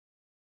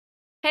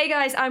Hey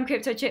guys, I'm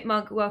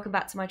Chipmunk. Welcome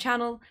back to my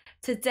channel.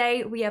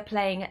 Today we are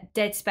playing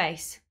Dead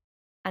Space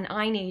and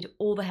I need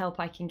all the help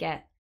I can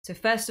get. So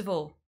first of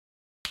all,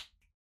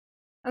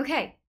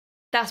 okay,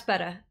 that's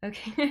better.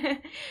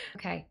 Okay,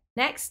 okay,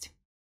 next.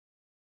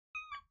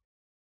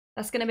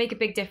 That's gonna make a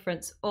big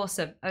difference.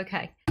 Awesome,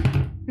 okay.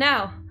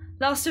 Now,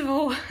 last of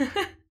all,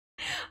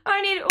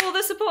 I need all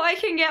the support I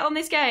can get on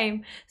this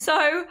game.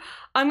 So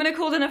I'm gonna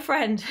call in a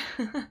friend.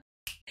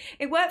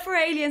 It worked for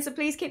Alien, so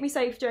please keep me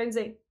safe,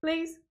 Jonesy.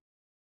 Please.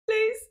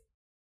 Please.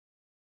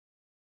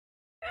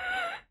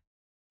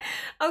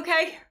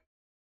 Okay.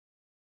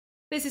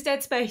 This is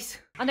Dead Space.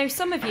 I know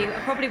some of you are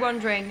probably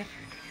wondering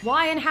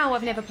why and how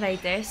I've never played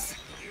this.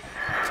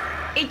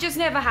 It just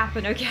never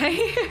happened,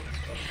 okay?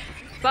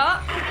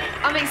 But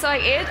I'm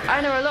excited. I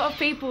know a lot of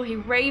people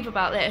who rave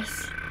about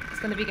this. It's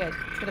gonna be good.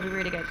 It's gonna be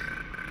really good.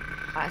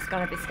 Oh, it's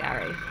gonna be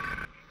scary.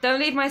 Don't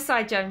leave my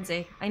side,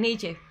 Jonesy. I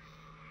need you.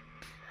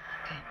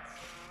 Okay.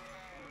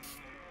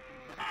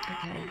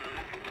 Okay.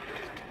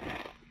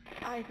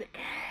 Isaac,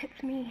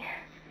 it's me.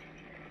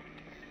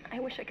 I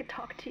wish I could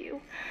talk to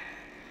you.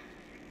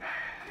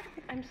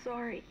 I'm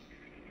sorry.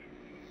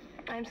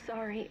 I'm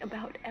sorry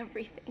about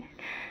everything.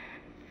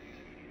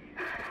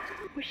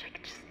 I wish I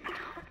could just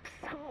talk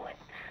to someone.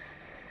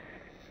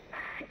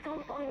 It's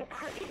all falling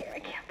apart here. I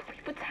can't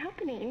believe what's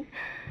happening.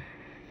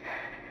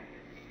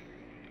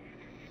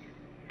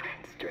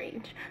 It's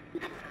strange.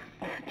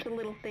 Such a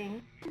little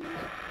thing.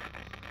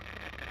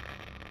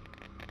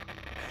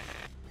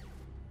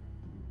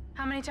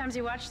 How many times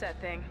you watched that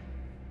thing?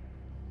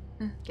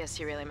 Guess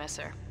you really miss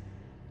her.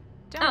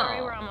 Don't Oh.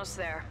 worry, we're almost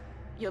there.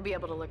 You'll be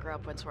able to look her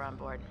up once we're on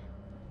board.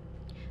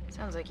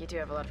 Sounds like you do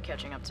have a lot of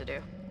catching up to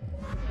do.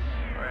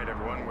 All right,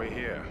 everyone, we're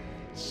here.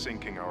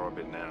 Sinking our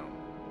orbit now.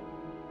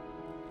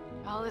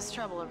 All this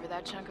trouble over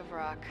that chunk of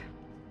rock.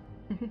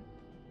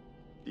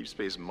 Deep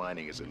space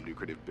mining is a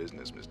lucrative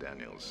business, Ms.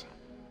 Daniels.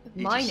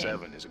 Mining?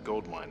 EG7 is a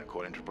gold mine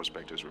according to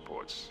prospectors'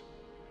 reports.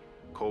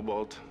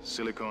 Cobalt,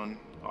 silicon,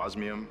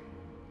 osmium.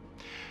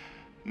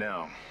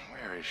 Now,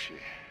 where is she?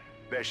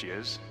 There she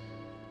is.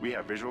 We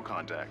have visual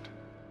contact.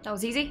 That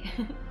was easy.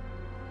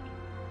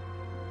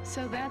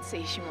 So that's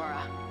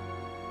Ishimura.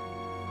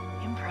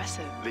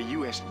 Impressive. The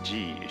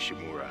USG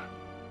Ishimura.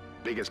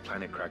 Biggest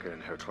planet cracker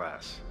in her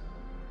class.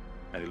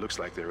 And it looks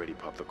like they already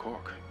popped the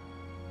cork.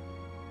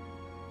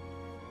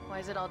 Why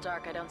is it all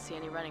dark? I don't see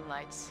any running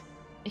lights.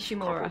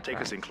 Ishimura. Corporal,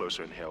 take us in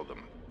closer and hail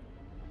them.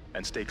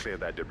 And stay clear of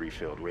that debris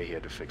field. We're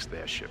here to fix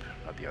their ship,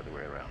 not the other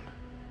way around.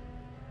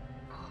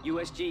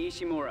 USG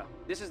Ishimura,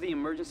 this is the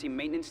emergency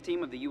maintenance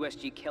team of the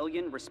USG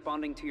Kellion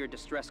responding to your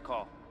distress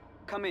call.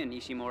 Come in,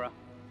 Ishimura.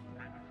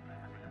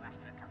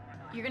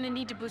 You're gonna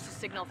need to boost the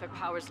signal if their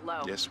power's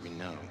low. Yes, we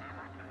know.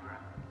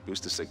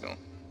 Boost the signal.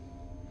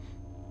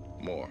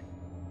 More.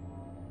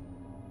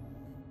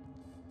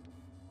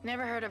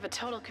 Never heard of a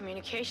total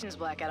communications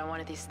blackout on one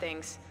of these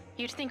things.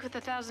 You'd think with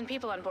 1,000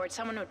 people on board,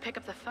 someone would pick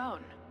up the phone.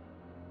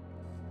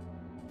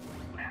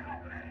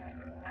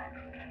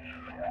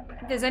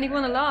 If there's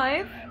anyone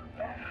alive.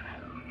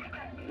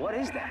 What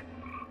is that?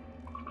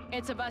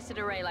 It's a busted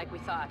array like we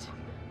thought.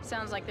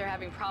 Sounds like they're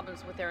having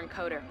problems with their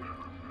encoder.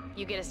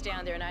 You get us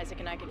down there and Isaac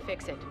and I can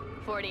fix it.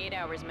 48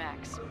 hours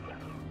max.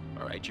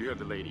 All right, you heard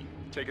the lady.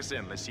 Take us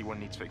in. Let's see what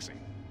needs fixing.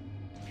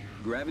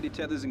 Gravity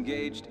tethers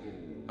engaged.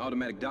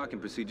 Automatic docking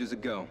procedures a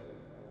go.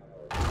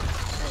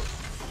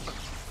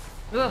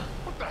 Ugh.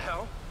 What the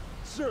hell?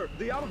 Sir,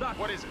 the auto dock.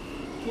 What is it?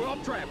 We're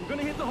off track. We're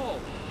gonna hit the hull.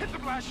 Hit the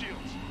blast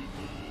shields.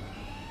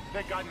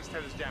 That guidance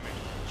tether's damaged.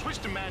 Switch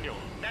to manual,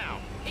 now.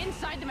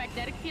 Inside the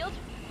magnetic field?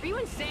 Are you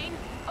insane?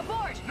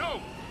 Abort! No!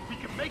 We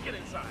can make it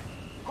inside.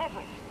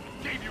 Corporal,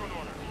 I gave you an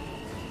order.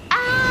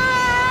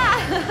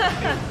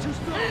 Ah! Too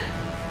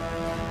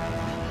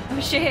slow. Oh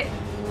shit.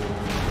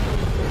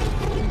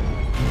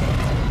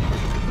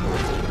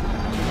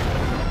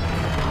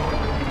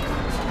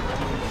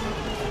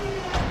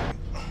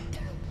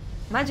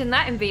 Imagine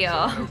that in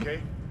VR.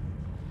 Okay?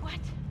 What?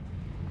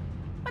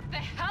 What the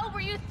hell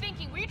were you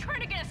thinking? Were you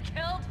trying to get us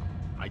killed?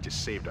 I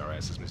just saved our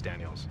asses, Miss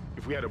Daniels.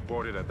 If we had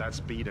aborted at that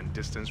speed and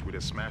distance, we'd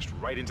have smashed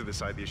right into the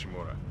side of the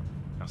Ishimura.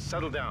 Now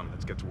settle down,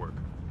 let's get to work.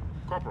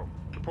 Corporal,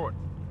 report.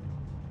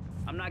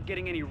 I'm not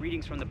getting any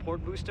readings from the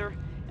port booster,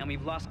 and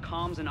we've lost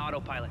comms and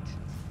autopilot.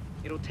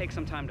 It'll take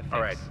some time to fix.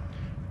 All right,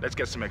 let's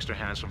get some extra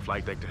hands from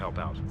flight deck to help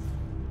out.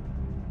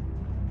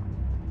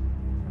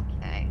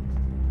 Okay.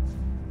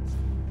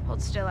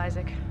 Hold still,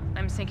 Isaac.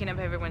 I'm syncing up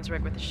everyone's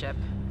rig with the ship.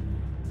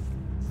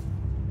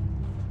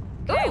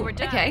 Okay, Ooh, we're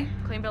done. okay.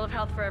 Clean bill of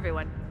health for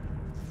everyone.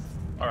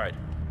 All right,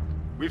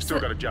 we've still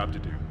got a job to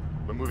do.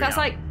 We're moving That's out.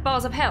 like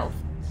bars of health.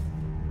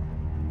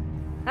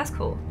 That's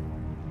cool.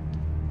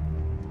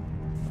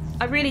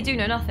 I really do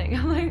know nothing.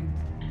 I'm like,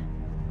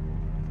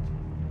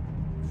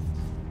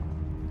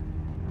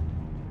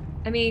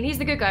 I mean, he's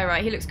the good guy,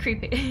 right? He looks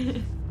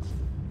creepy.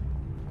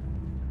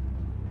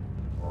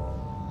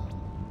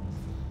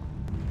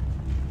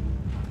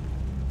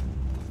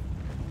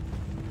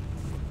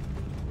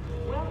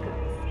 Welcome,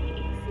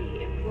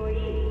 CEC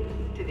employee,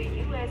 to the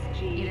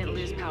USG You didn't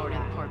lose power to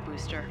the port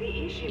booster. The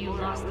Ishimura You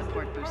lost the was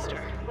port first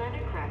booster.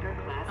 Planet Cracker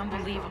class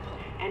Unbelievable. vessel,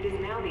 and is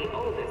now the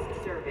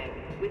oldest serving,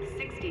 with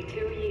 62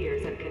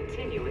 years of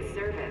continuous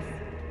service.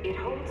 It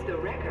holds the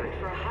record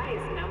for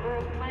highest number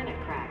of planet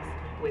cracks,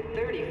 with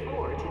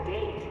 34 to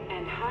date,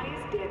 and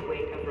highest dead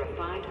weight of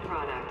refined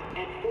product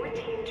at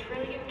 14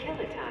 trillion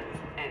kilotons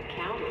and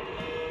counting.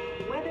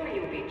 Whether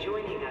you'll be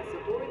joining us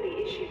aboard the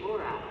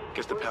Ishimura,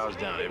 Guess the power's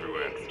down or serving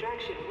everywhere. the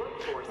extraction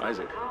workforce on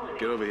Isaac, the colony,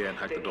 get over here and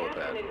hack the door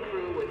captain pad. and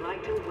crew would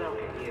like to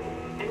welcome you,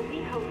 and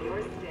we hope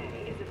your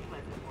stay is a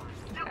pleasant one.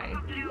 Okay.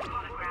 Blue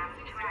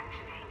holograms to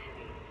activate.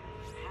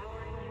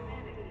 Powering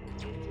humanity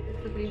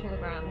into The blue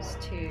holograms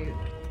to...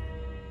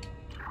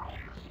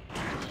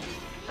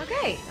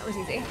 Okay, that was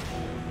easy.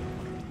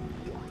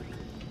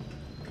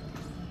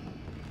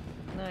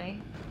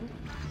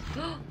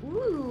 No.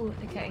 Ooh,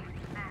 okay.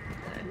 No.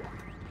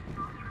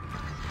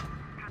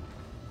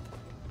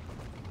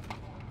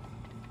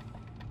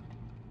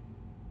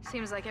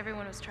 Seems like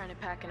everyone was trying to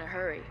pack in a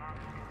hurry.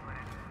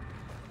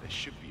 There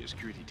should be a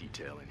security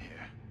detail in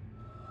here.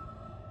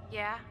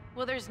 Yeah?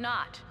 Well, there's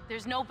not.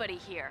 There's nobody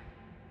here.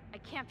 I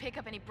can't pick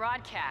up any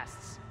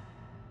broadcasts.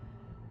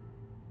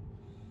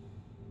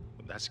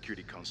 Well, that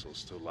security console's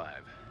still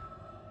live.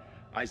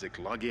 Isaac,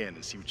 log in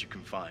and see what you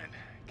can find.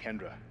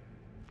 Kendra,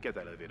 get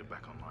that elevator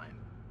back online.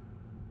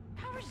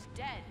 Power's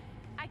dead.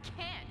 I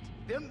can't.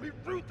 Then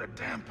reroute the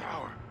damn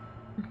power.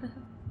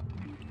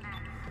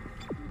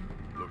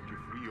 Look,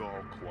 if we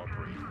all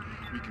cooperate,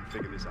 we can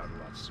figure this out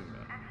a lot sooner.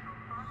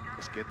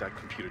 Let's get that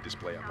computer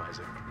display up,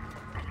 Isaac.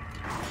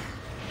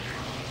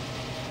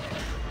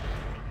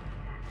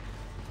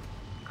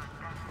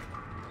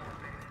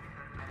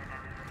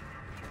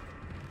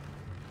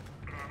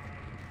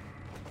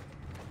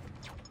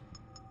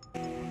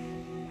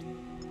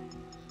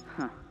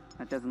 Huh,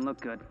 that doesn't look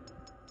good.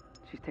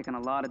 She's taken a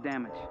lot of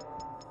damage.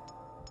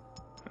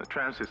 The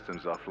tram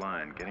system's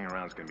offline. Getting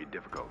around's gonna be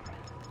difficult.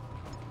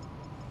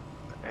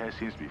 The air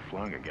seems to be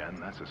flowing again.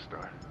 That's a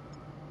start.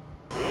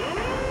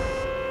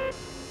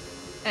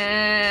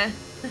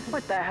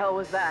 What the hell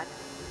was that?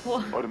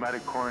 What?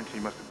 Automatic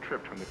quarantine must have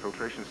tripped when the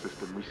filtration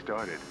system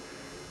restarted.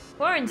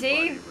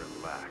 Quarantine? Everybody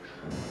relax.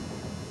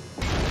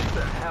 What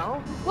the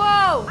hell?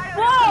 Whoa!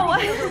 Whoa!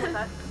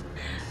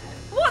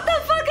 What the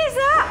fuck is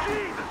that?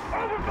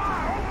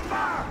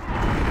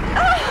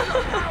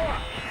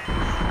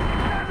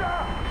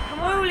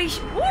 Holy sh!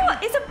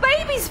 What? It's a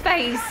baby's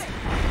face!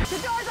 The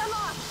doors are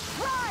locked!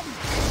 Run!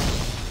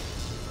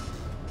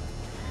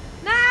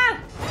 No!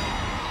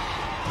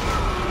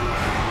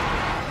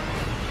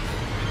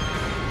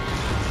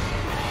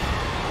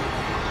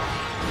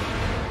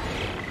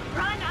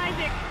 Run,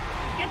 Isaac!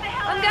 Get the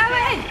hell I'm out of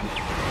going!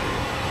 there!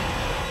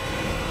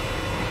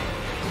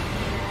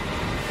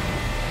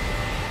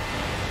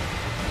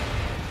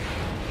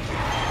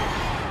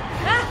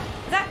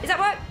 Ah! Is that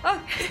work? Oh!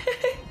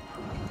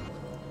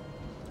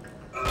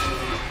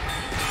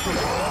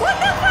 What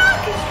the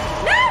fuck?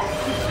 No!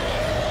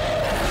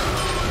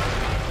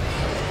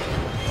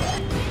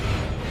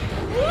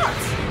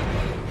 What?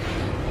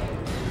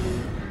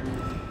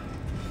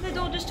 The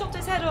door just chopped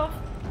its head off.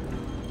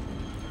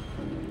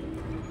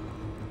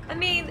 I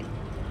mean,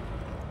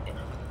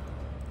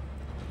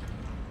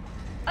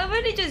 I've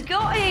only just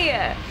got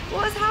here.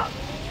 What's happened?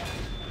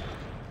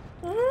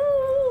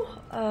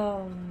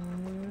 Oh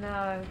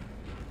no.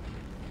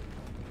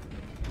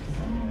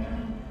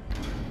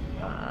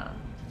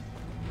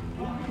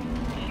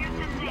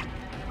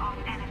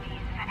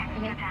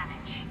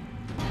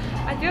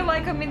 I feel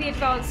like I'm in the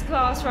advanced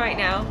class right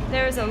now.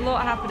 There is a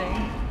lot happening.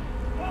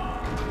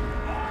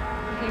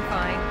 Okay,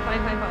 fine.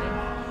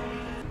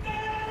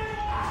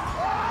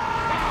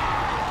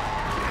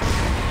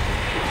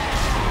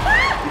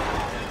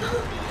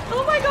 Ah!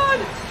 Oh my god!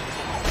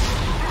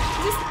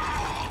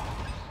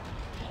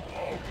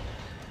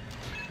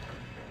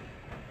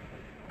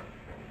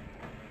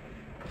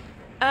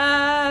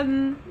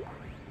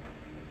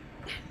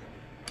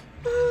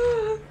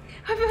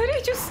 I've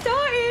only just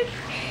started.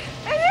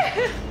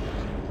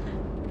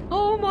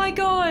 Oh my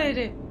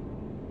god.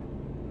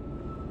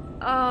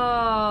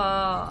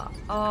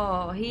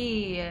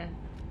 He.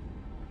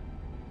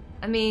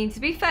 I mean, to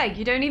be fair,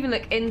 you don't even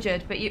look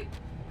injured, but you.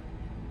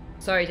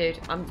 Sorry, dude.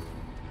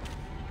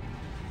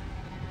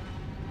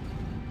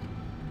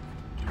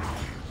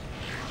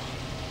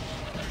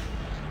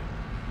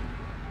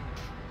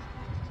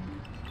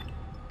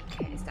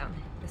 Okay, it's down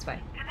this way.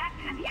 Select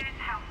and use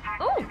health pack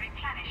Oh. to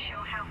replenish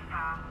your health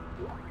bar.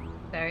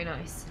 Very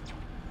nice.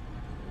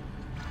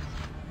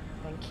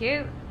 Thank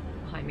you.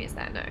 Behind me is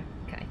that? No.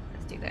 Okay,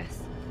 let's do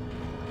this.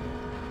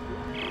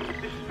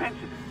 This is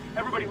Benson.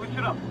 Everybody listen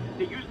up.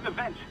 They're using the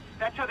vents.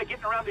 That's how they're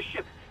getting around the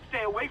ship.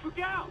 Stay away from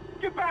down.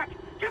 Get back.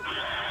 Get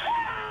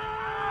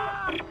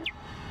back.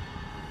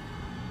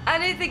 I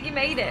don't think you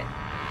made it.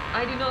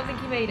 I do not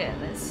think you made it.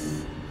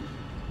 Let's...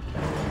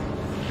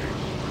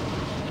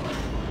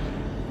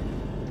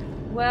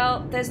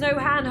 Well, there's no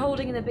hand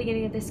holding in the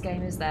beginning of this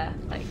game, is there?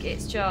 Like,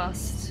 it's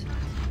just...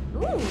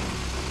 Ooh!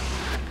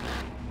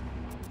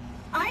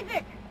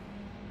 Isaac!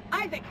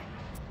 Isaac!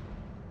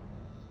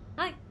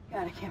 Hi.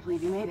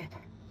 believe you made it.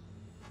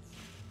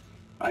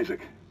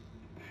 Isaac,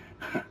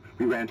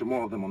 we ran into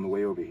more of them on the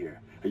way over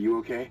here. Are you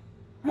okay?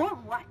 More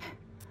what?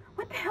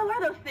 What the hell are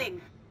those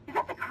things? Is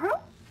that the crew?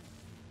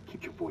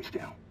 Keep your voice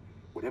down.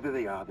 Whatever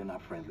they are, they're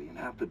not friendly, and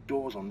half the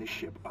doors on this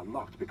ship are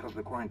locked because of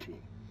the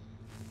quarantine.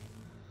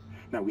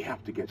 Now, we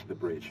have to get to the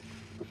bridge.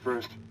 But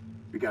first,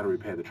 we gotta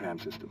repair the tram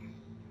system.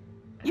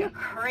 You're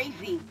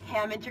crazy,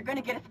 Hammond. You're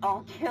gonna get us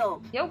all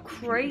killed. You're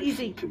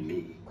crazy. Listen to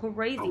me.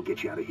 Crazy. I'll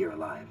get you out of here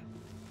alive.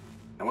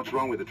 Now, what's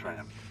wrong with the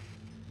tram?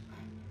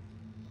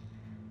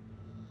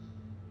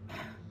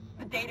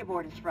 The data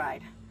board is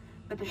fried,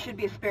 but there should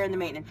be a spare in the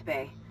maintenance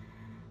bay.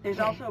 There's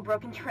also a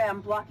broken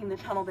tram blocking the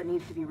tunnel that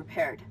needs to be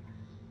repaired.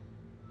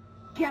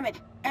 Damn it!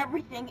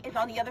 Everything is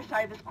on the other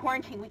side of this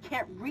quarantine. We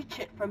can't reach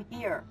it from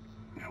here.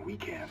 No, we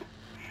can't.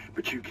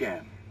 But you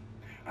can.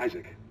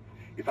 Isaac,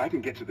 if I can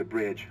get to the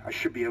bridge, I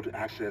should be able to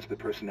access the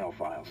personnel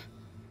files.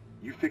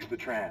 You fix the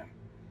tram,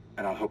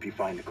 and I'll help you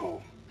find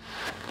Nicole.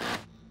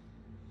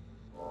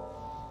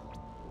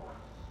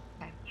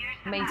 Okay.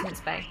 Maintenance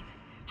bay.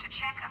 To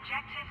check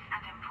objectives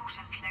and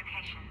important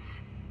locations.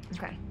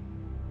 Okay.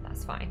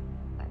 That's fine.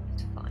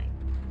 That's fine.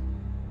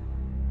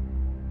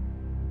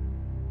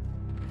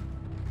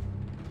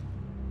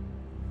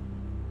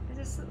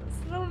 There's a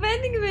little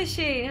vending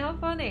machine. How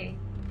funny.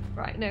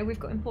 Right, no, we've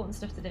got important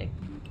stuff to do.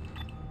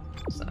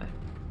 So.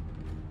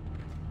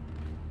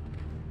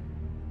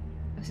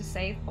 That's a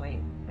save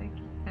point.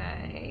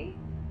 Okay.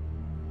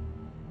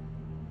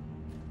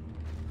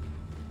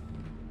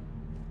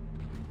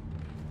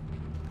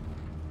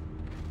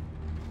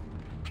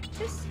 What's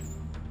this?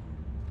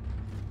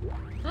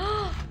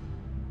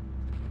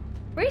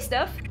 Free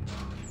stuff?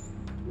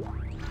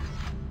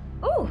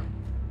 Oh!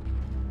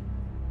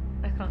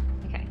 I can't.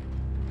 Okay.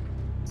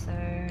 So.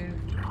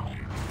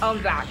 I'll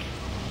be back.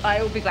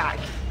 I will be back.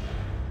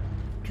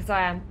 Because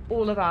I am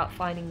all about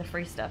finding the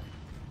free stuff.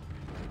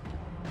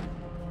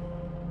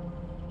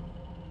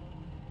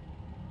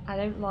 I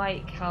don't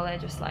like how they're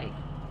just like.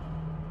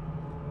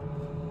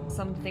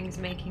 Some things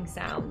making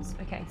sounds.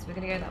 Okay, so we're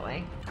gonna go that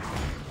way.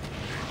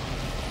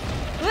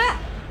 Ah!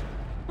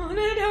 Oh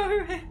no,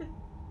 no!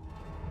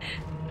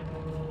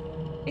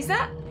 Is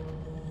that?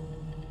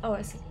 Oh,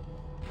 it's.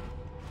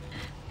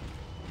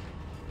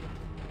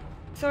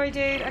 Sorry,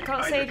 dude. I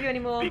can't save you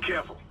anymore. Be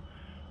careful.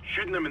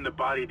 Shooting them in the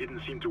body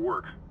didn't seem to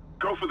work.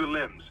 Go for the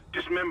limbs.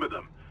 Dismember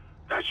them.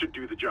 That should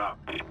do the job.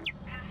 Conserve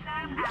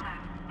ammo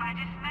by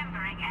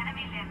dismembering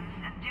enemy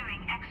limbs and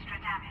doing extra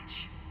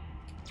damage.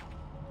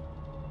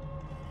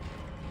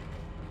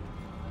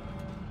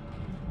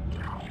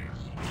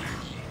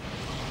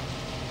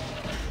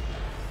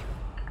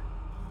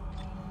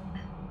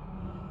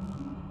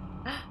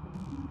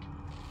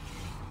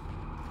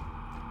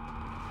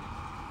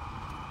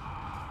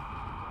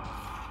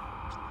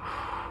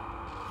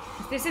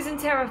 This isn't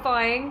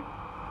terrifying.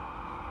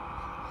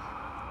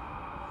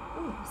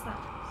 Ooh, what's that?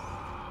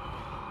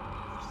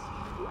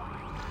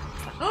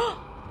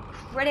 Oh!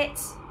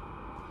 Credits!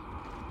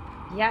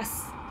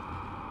 Yes.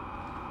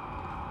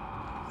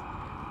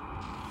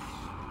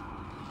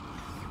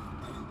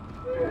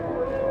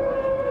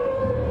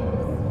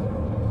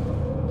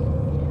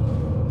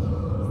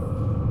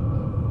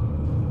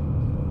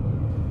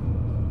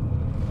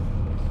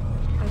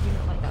 I do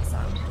not like that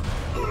sound.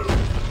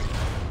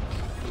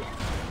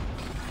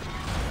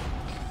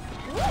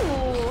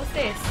 Ooh, what's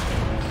this?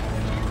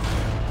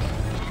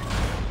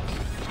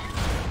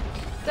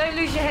 Don't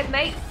lose your head,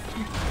 mate.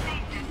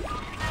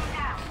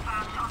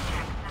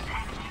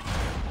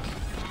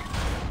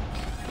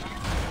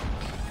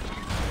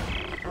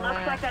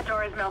 Looks like that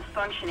door is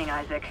malfunctioning,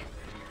 Isaac.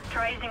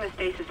 Try using the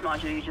stasis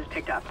module you just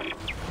picked up.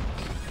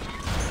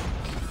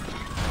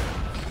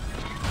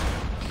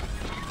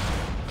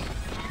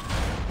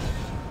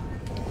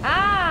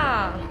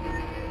 Ah!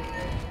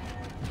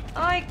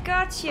 I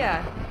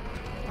gotcha.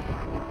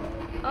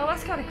 Oh,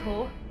 that's kind of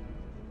cool.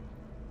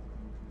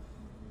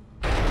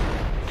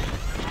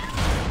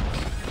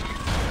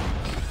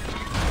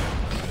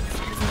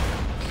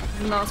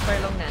 Doesn't last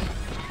very long then.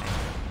 Okay.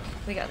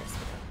 We got this.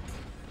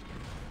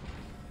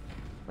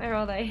 Where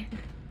are they?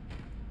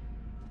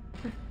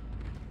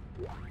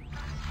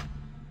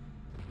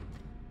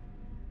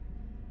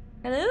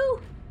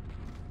 Hello?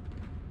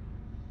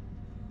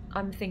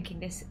 I'm thinking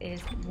this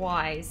is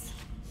wise.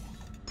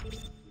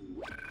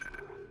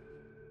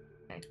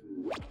 Okay.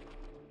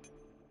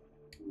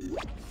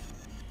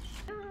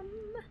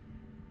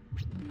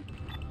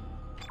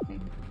 Okay.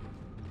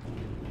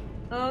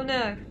 Oh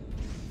no.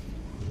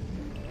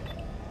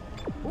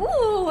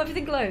 Ooh,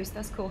 everything glows.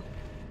 That's cool.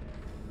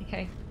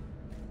 Okay.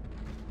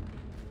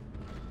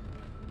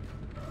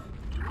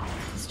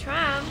 This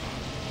tram.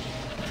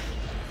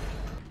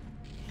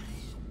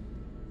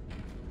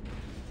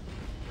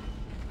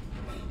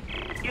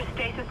 Your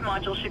stasis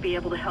module should be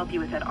able to help you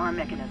with that arm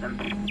mechanism.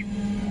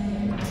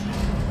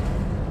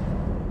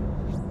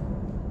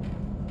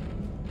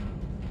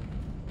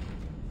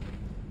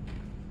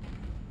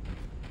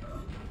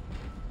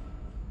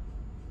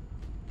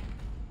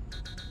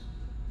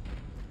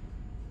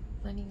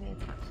 Finding the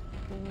attack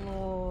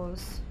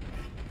floors.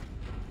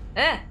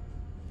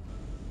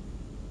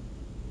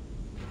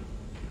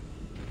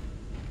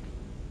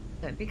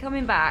 Don't be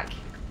coming back.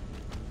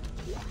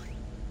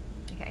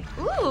 Okay.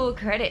 Ooh,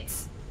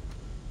 credits.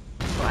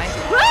 Right.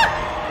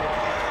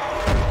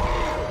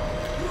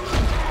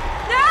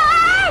 No!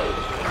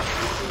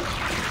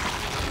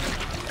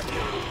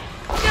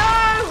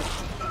 No!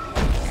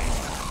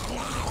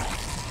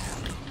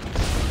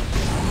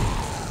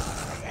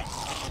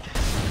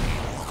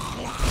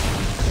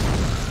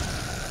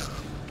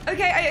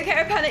 Okay,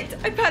 I panicked.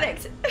 I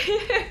panicked.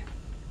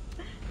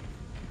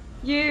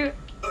 You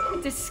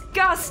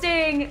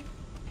disgusting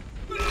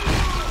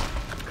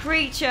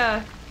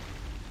creature.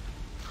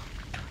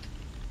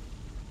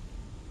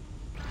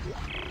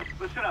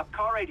 Listen up,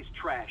 car 8 is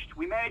trashed.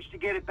 We managed to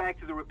get it back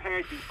to the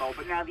repair depot,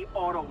 but now the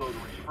autoloader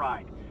is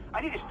fried.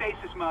 I need a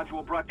stasis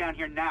module brought down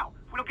here now.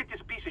 If we don't get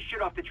this piece of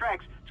shit off the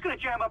tracks, it's gonna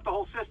jam up the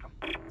whole system.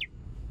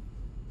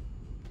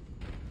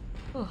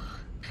 Oh.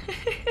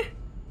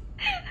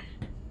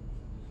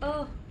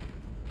 Oh.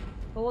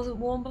 I wasn't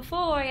warm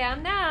before, I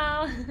am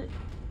now.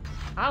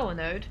 Power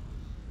node.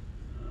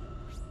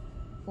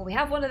 Well, we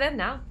have one of them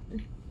now.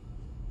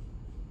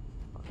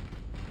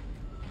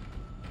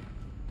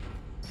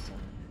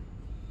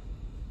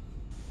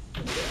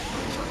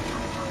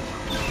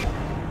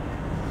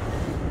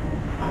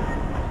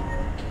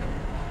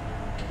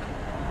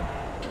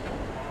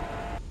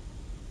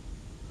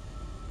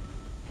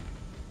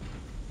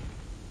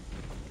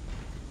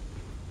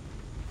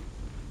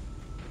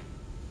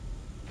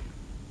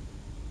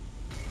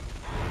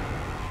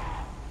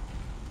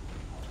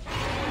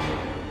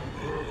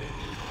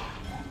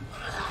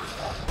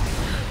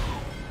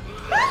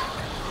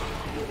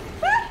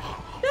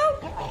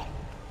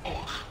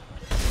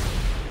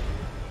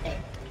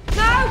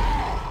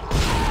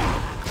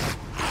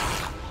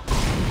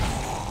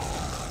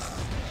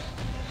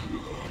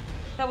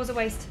 That was a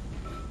waste.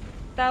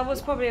 That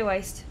was probably a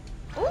waste.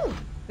 Ooh,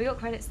 we got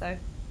credits though.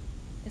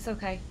 It's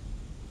okay.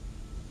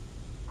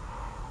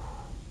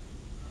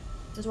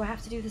 So do I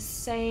have to do the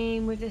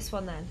same with this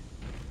one then?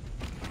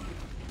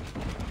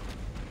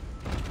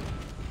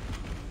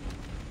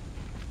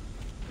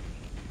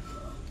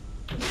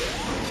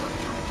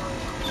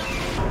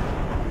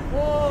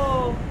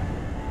 Whoa!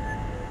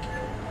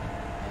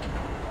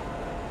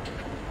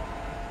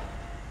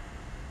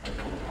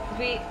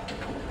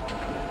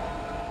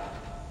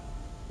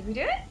 Did we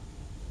do it?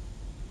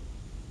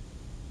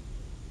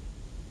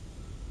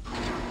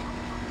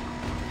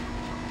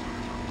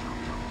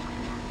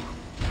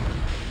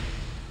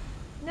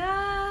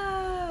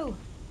 No!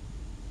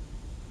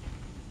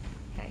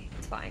 Okay,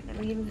 it's fine. Let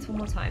me give this one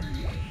more time.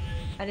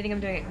 I don't think I'm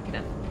doing it quick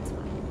enough. It's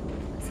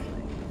fine. That's fine.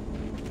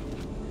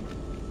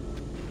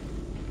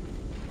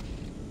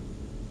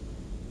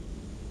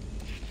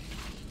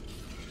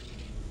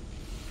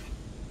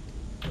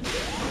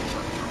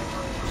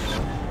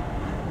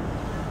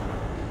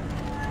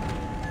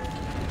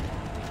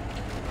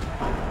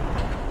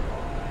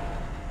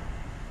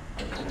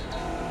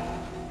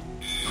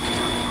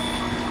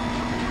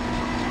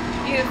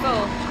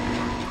 Beautiful.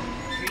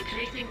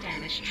 Replacing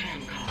damaged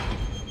tram car.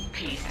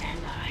 Please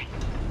stand by.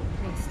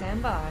 Please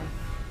stand by.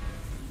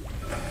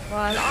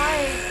 While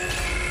I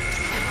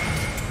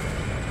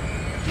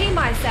pee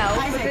myself.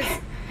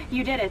 Isaac,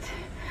 you did it.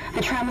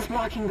 The tram is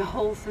blocking the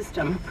whole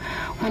system.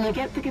 When you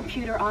get the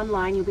computer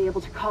online, you'll be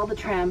able to call the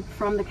tram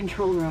from the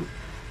control room.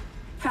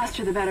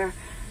 Faster the better.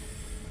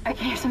 I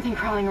can hear something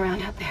crawling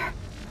around out there.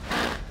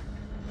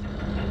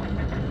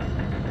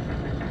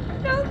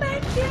 No,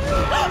 thank you.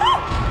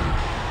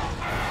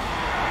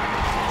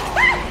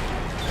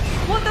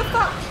 What the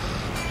fuck?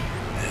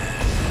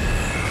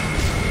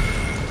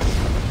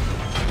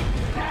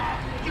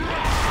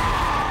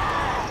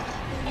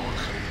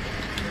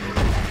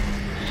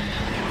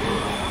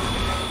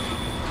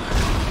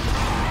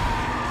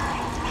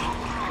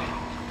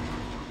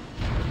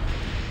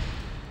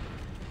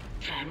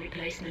 Tram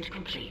replacement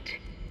complete.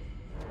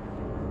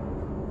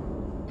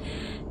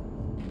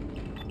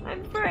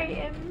 I'm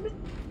frightened.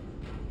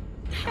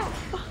 Help.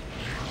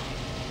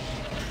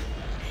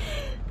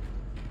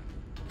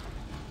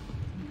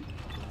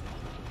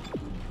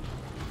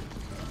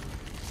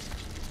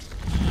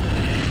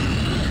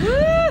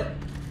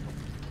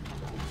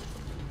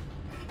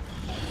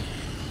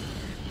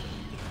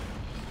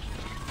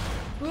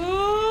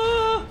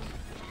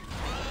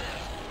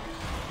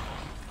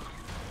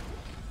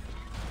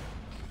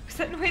 Where's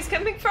that noise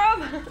coming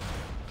from? Do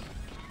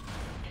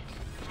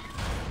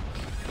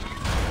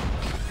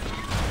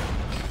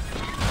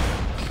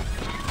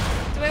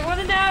I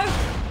want to know?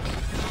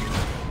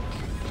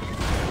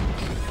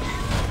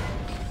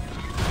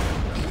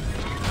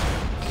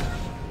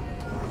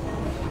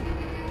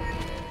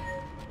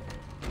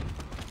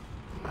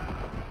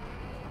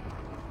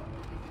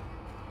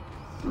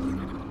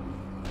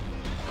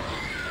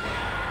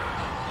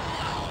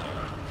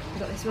 We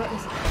got this, we got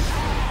this.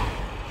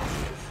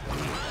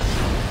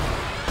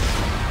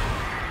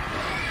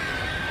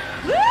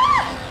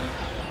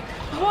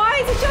 Why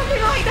is it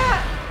jumping like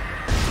that?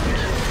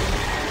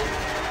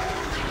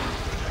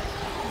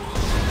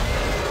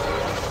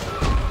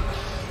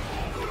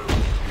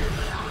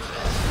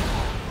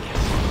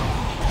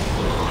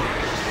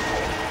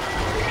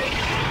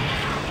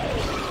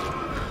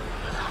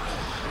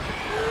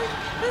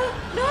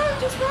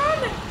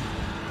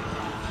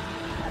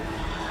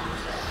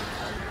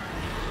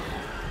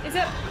 Is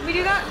it? Can we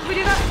do that? Can we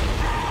do that?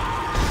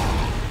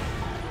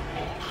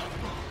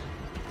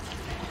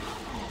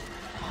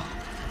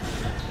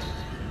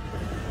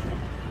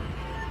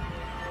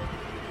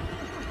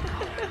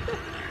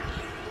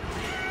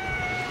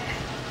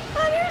 I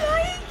don't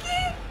like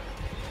it.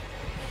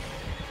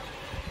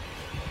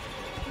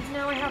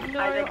 Now I have no...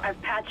 Isaac,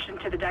 I've patched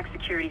into the deck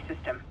security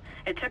system.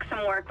 It took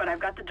some work, but I've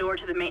got the door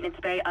to the maintenance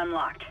bay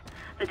unlocked.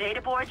 The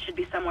data board should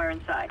be somewhere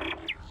inside.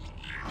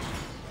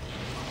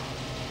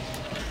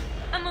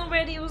 I'm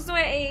already all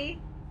sweaty.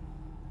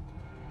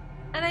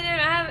 And I don't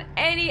have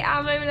any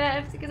ammo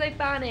left because I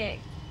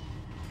panicked.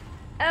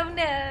 Oh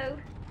no.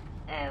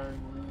 Oh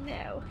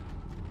no.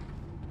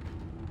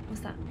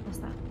 What's that? What's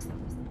that? What's that?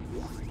 What's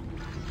that?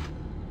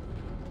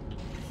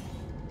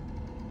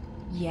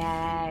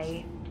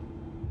 Yay.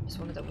 Just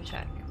want to double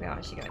check. We are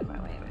actually going the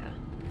right way over here.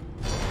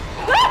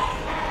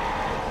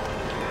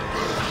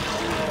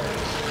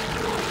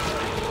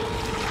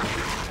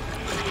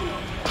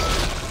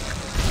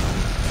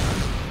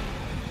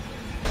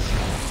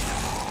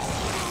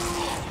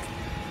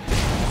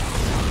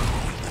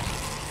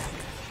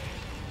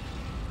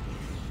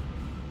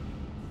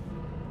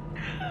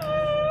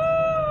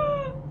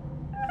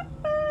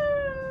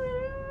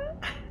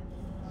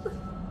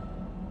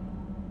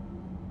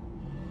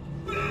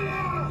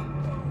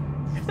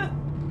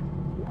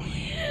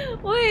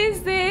 What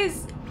is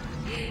this?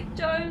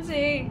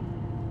 Jonesy!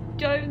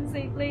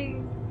 Jonesy,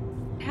 please.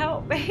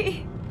 Help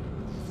me.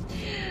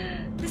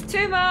 There's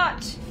too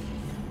much.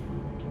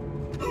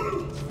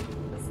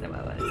 That's not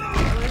what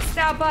I want to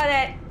stop on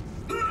it.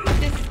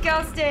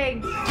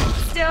 Disgusting.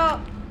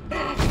 Stop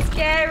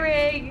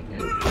scaring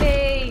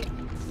me.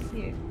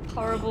 You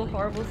horrible,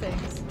 horrible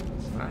things.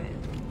 Right.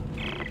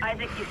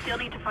 Isaac, you still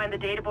need to find the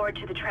data board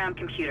to the tram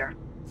computer.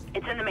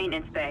 It's in the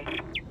maintenance bay.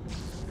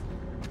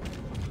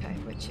 Okay,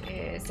 which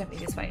is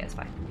definitely this way, that's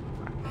fine.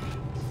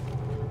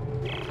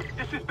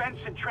 This is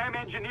Benson, Tram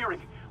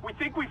Engineering. We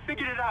think we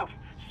figured it out.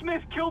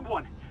 Smith killed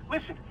one.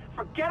 Listen,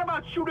 forget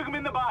about shooting him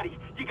in the body.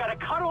 You gotta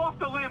cut off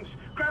the limbs.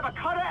 Grab a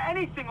cutter,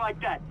 anything like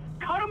that.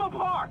 Cut him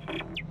apart.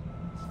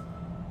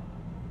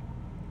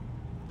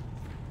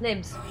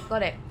 Limbs,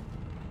 got it.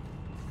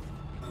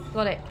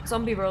 Got it.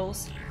 Zombie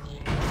rules.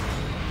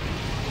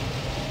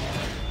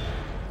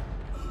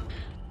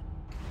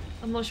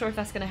 I'm not sure if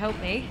that's gonna help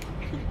me.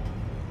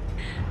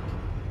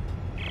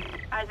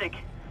 Isaac,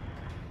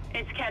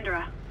 it's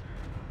Kendra.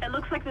 It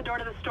looks like the door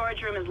to the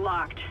storage room is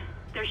locked.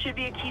 There should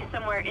be a key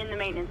somewhere in the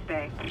maintenance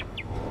bay.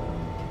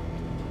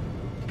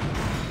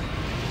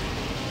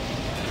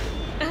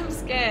 I'm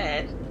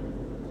scared.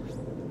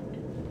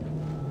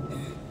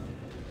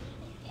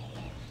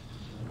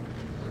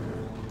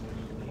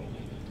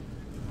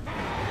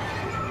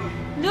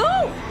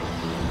 No!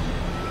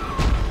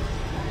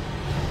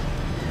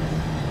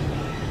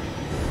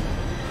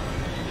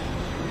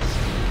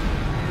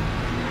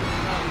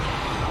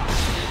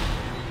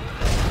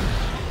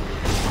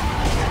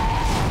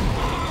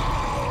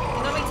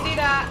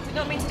 Did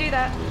not mean to do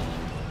that.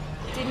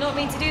 Did not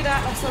mean to do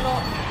that. That's a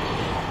lot.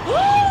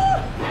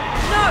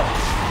 No!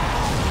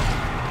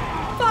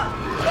 Fuck!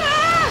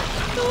 Ah!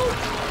 No!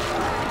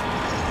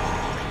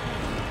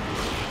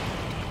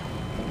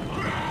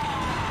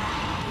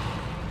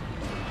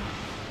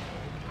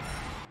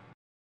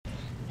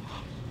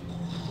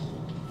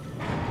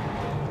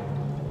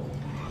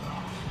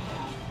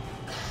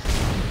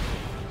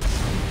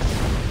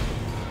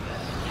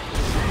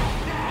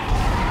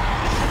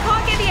 I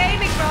can't get the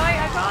aiming right.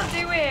 I can't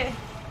do it.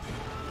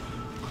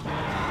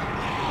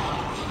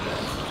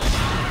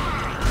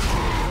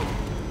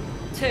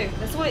 Two.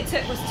 That's all it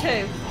took was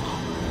two.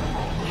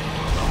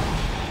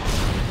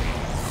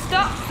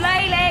 Stop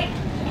flailing!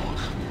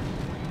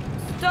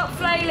 Stop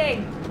flailing!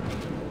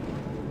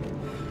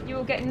 You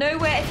will get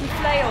nowhere if you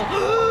flail.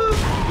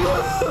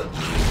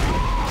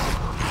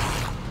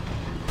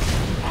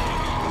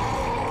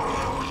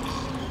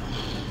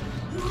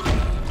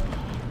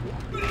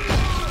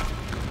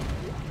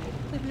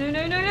 No,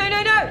 no, no, no,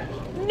 no, no!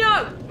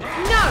 No!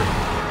 No!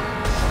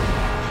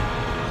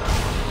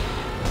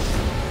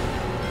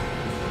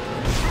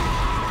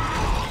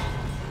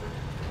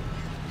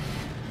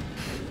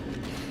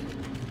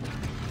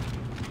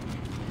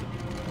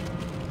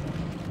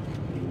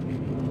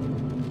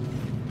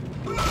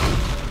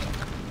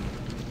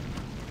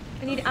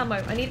 I need ammo.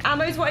 I need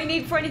ammo is what I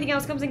need before anything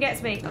else comes and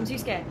gets me. I'm too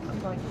scared. I'm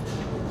going.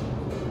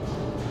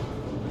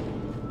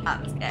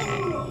 I'm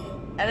scared.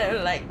 I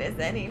don't like this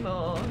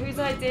anymore. Whose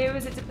idea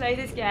was it to play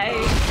this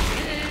game?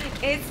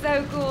 It's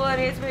so cool and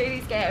it's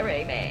really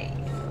scaring me.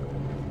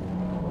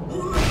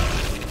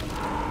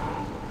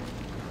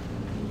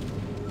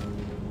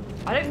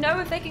 I don't know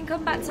if they can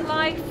come back to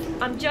life.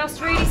 I'm just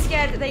really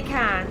scared that they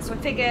can. So I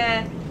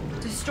figure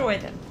destroy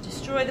them.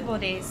 Destroy the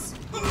bodies.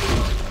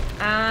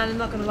 And I'm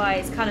not gonna lie,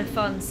 it's kind of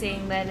fun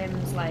seeing their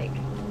limbs like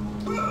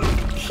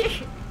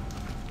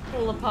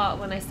fall apart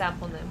when I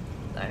stamp on them.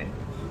 So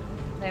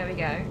there we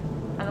go.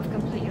 And I've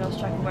completely lost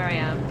track of where I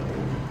am.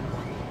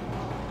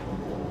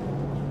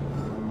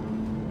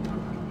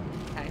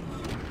 Okay.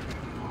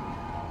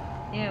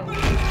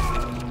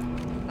 Ew.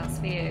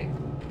 for you.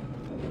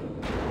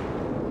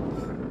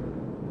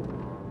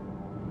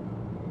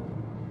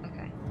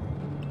 Okay.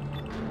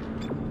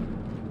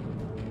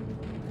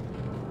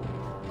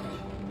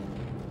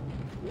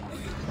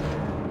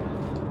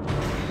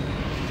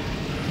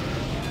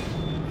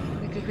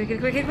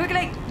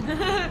 Quickly!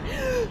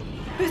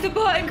 Push the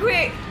button,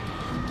 quick!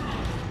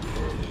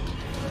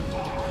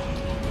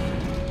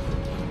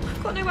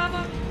 I've got no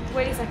ammo.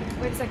 Wait a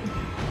second.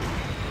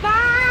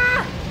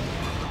 Ah!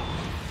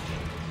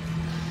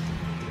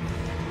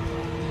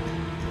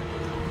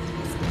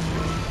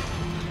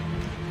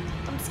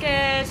 I'm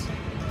scared.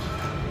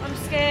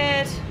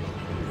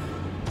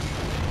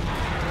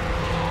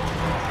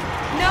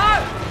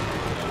 No!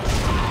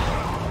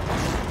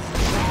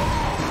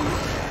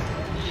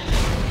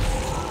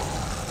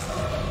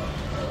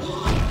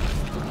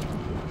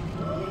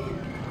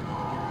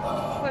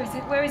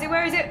 Where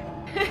is it?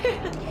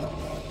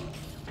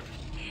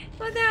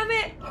 Oh, damn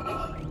it!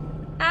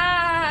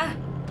 Ah!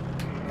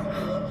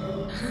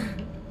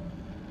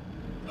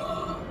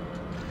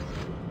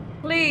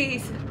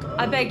 Please,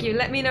 I beg you,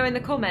 let me know in the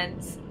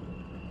comments.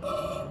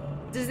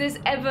 Does this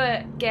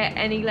ever get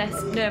any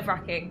less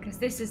nerve-wracking? Because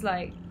this is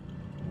like...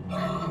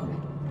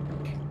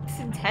 it's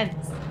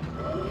intense.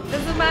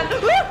 Doesn't matter.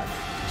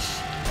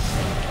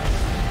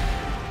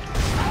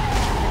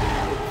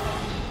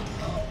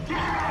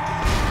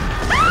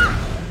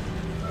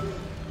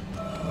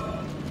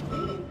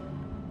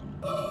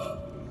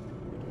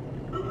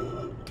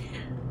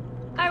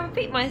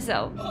 Repeat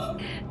myself.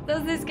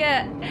 Does this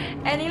get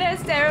any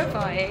less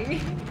terrifying?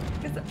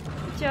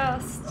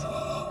 Because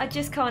I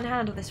just can't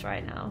handle this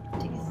right now.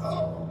 Jeez.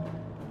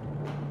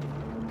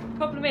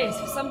 Problem is,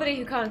 for somebody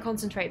who can't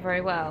concentrate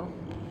very well,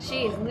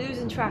 she is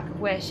losing track of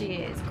where she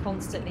is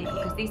constantly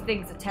because these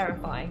things are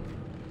terrifying.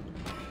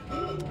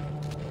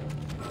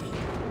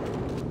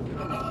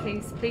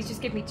 Please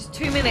just give me just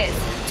 2 minutes.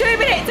 2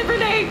 minutes of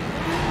relief!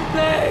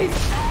 Please!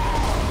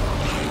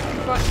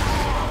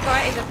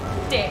 Right in the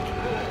dick.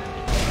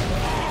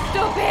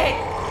 Stop it!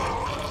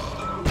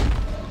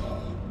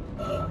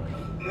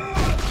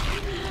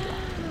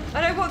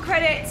 I don't want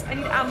credits. I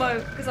need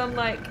ammo because I'm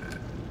like...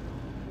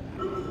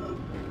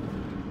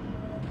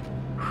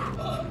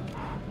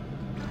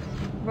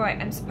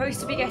 Right, I'm supposed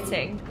to be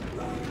getting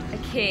a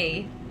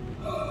key.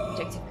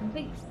 Objective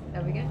complete.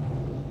 There we go.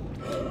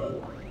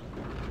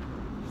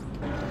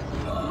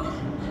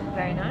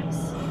 Very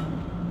nice.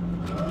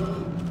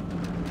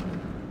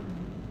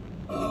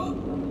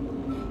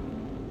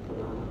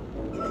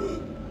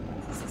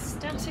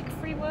 Static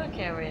free work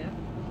area.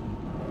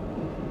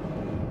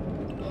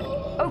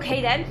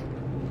 Okay then.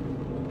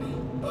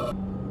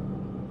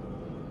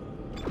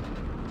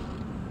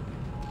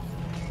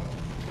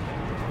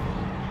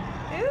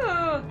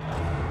 Ew.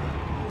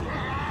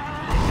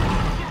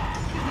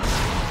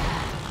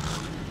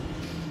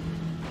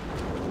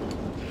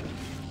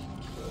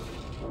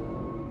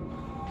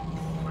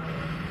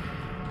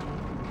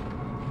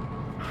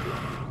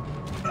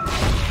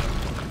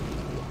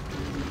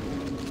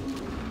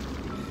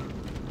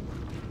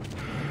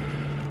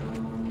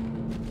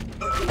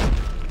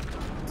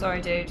 Sorry,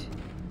 dude.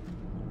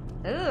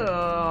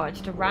 Oh,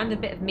 just a random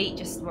bit of meat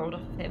just rolled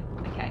off of him.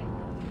 Okay.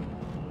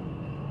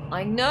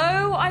 I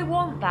know I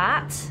want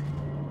that,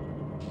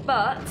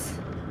 but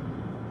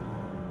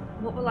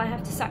what will I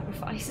have to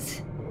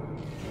sacrifice?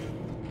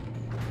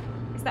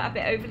 Is that a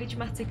bit overly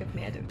dramatic of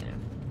me? I don't know.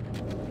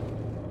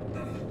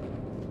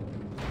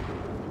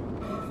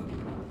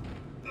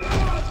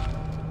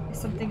 Is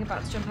something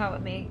about to jump out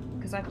at me?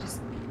 Because I've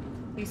just...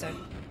 Please don't.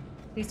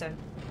 Please don't.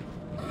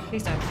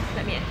 Please don't.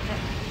 Let me in.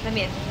 Let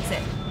me in. That's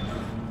it.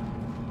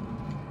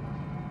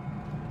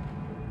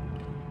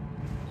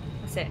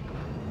 That's it.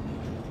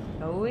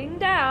 Going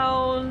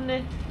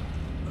down.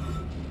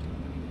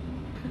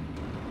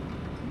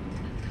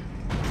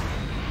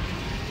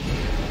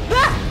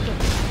 Ah!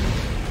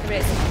 There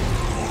it is.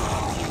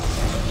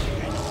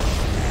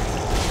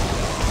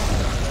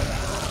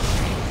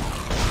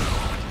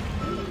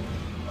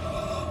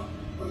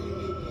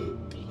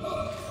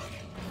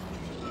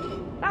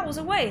 That was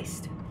a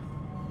waste.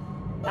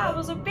 That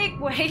was a big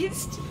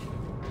waste.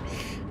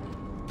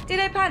 Did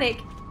I panic?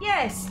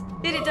 Yes.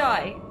 Did it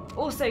die?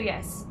 Also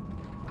yes.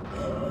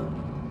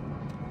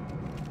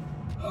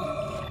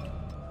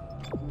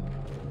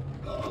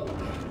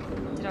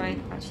 Did I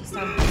actually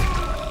stand?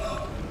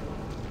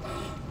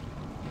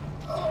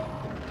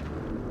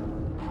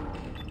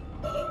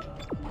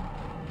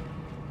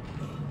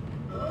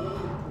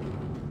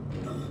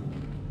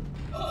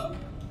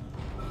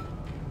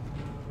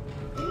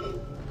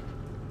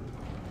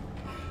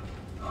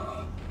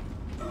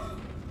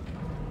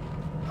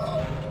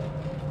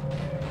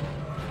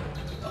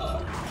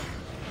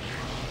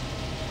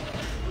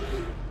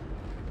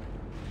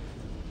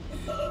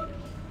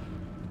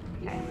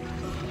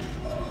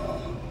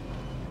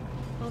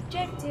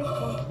 Objective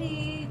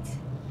complete.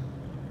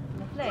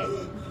 Lovely.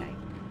 Okay.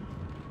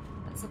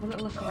 Let's have a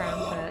little look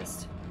around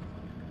first.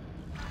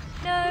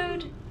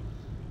 Node.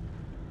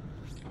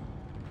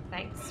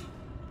 Thanks.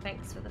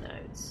 Thanks for the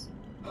nodes.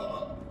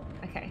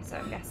 Okay, So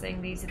I'm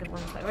guessing these are the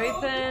ones that are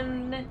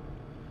open.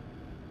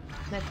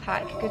 Med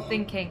pack. Good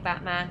thinking,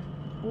 Batman.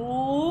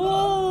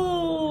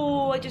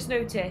 Ooh, I just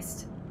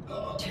noticed.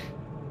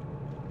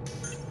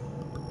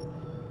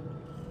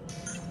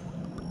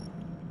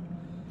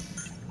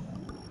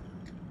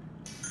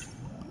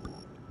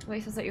 Wait,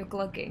 it sounds like you're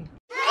glugging.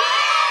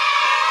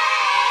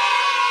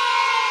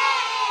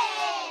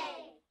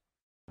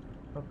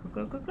 Glug,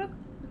 glug, glug, glug.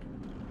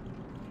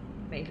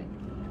 Amazing.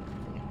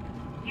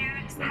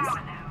 Use power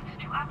nodes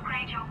to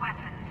upgrade your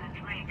weapons and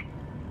rig.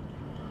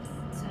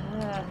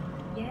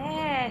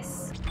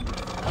 Yes.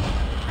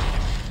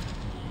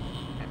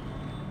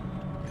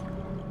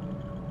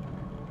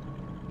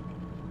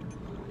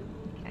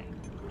 Okay.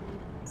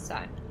 So.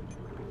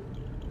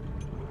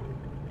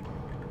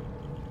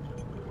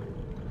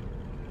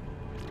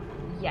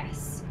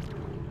 Yes.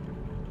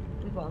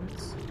 We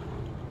want.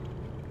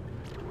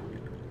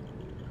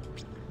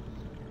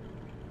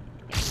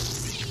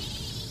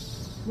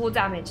 More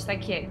damage,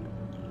 thank you.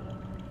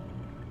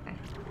 Okay.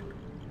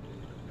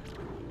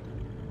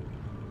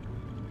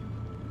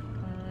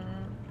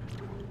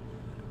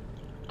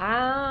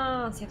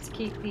 So you have to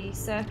keep the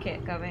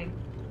circuit going.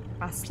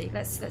 Capacity.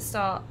 Let's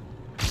start.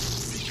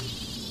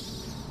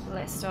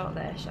 Let's start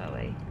there, shall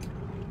we?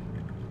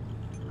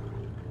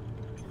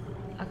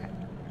 Okay.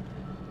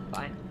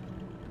 Fine.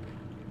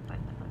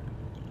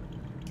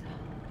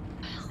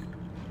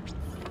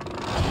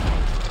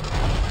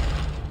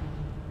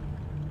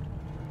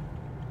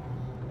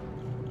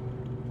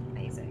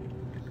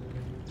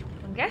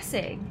 I'm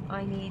guessing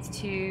I need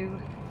to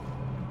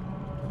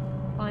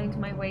find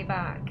my way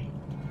back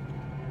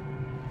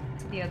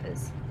to the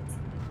others.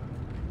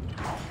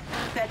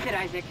 That's it,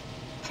 Isaac.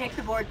 Take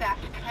the board back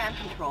to tram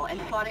control and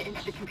slot it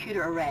into the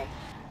computer array.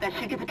 That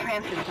should get the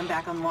tram system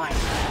back online.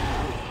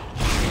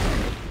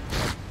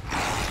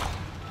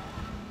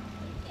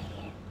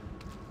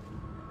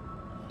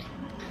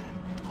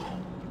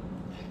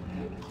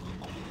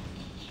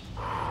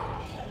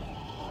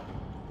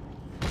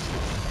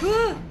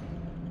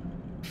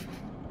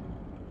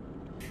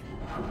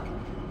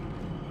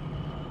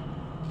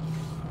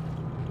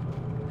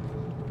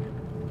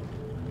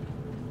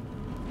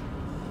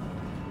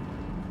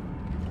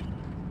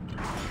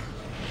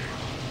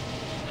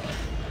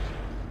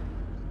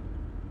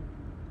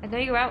 I know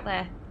you're out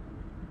there.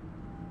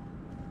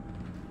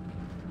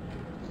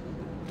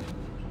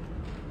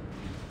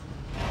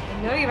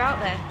 I know you're out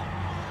there.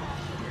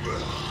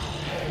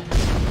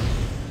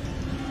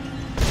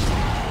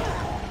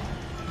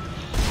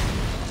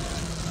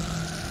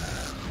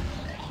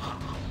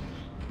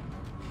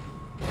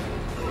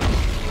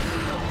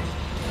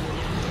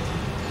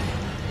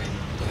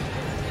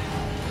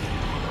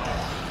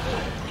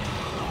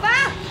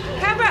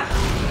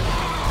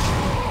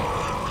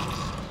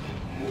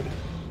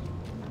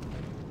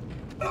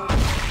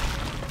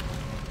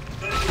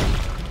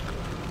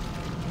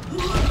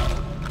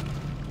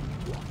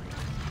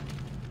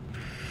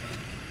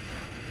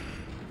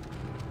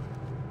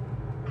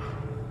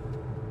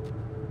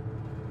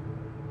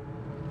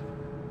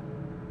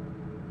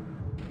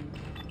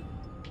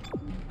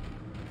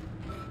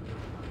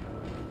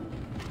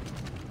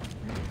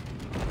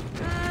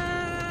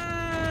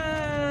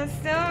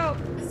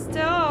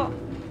 Stop!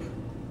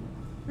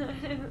 I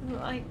don't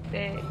like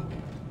this.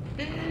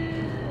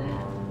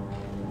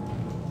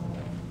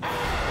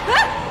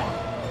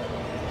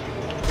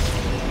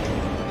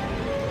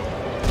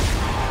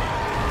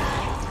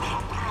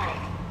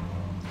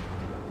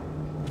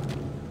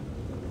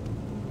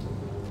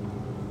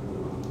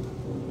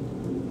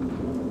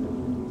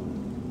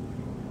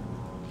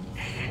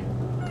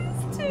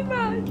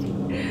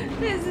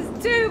 This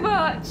is too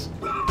much.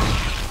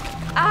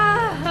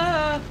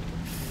 Ah!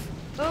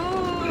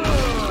 Oh!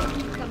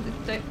 Something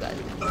so good.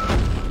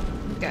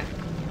 Okay.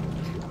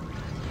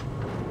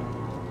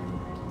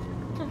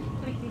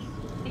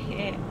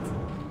 Shit.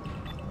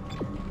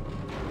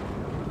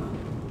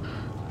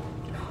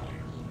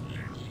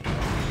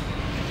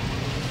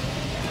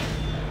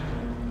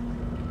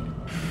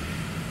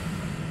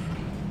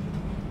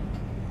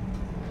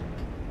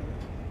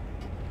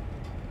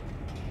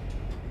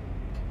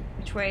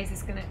 Which way is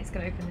this gonna? It's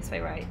gonna open this way,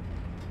 right?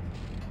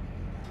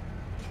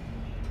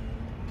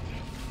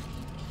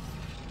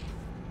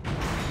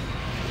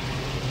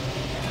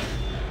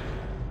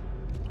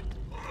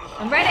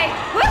 I'm ready.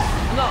 Woo!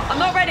 I'm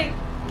not ready.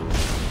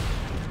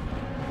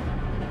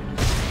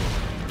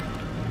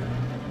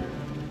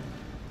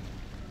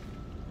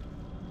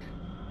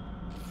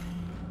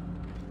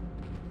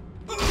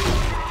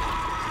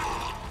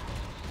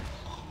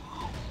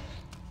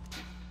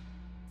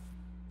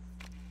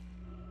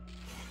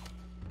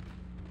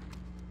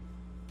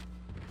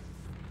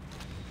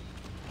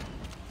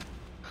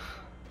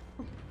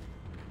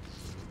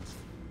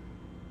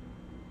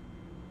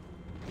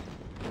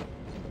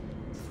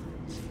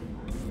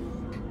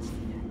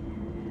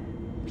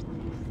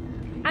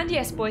 And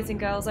yes, boys and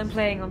girls, I'm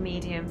playing on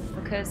medium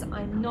because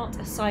I'm not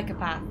a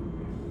psychopath.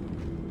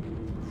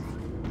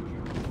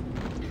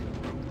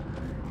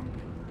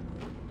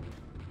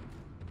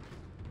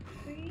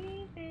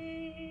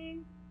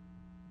 Breathing.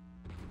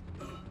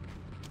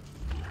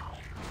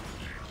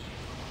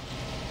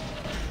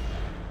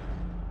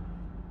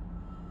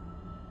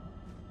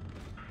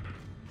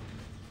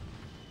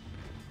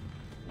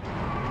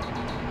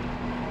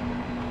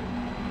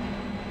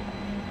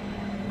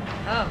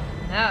 Oh,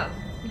 no.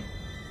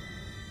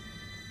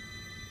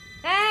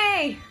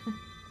 Hey!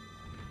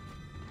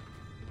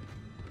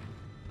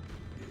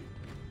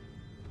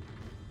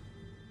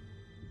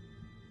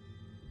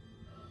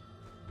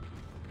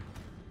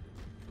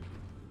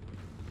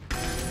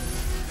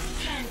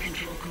 Tram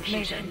control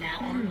computer now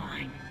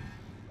online.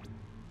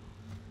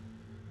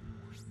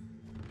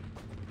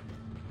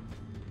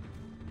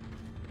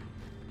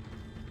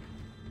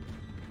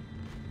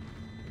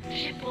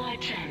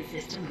 Shipwide tram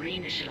system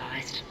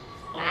reinitialized.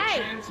 All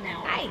trams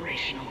now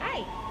operational.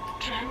 Hey!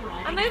 Tram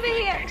arriving I'm over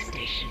here! at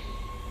station.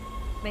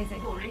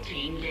 Amazing.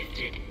 Quarantine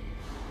lifted.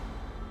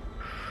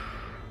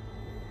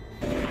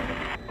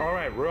 All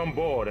right, we're on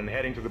board and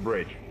heading to the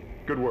bridge.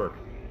 Good work.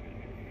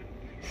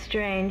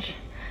 Strange.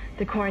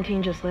 The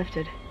quarantine just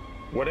lifted.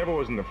 Whatever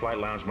was in the flight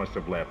lounge must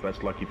have left.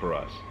 That's lucky for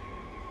us.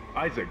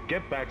 Isaac,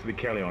 get back to the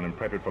Kellion and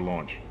prep it for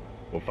launch.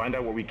 We'll find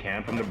out what we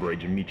can from the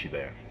bridge and meet you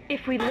there.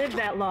 If we live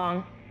that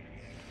long...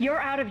 You're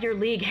out of your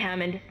league,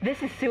 Hammond.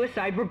 This is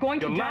suicide. We're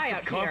going to die out here. Your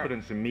lack of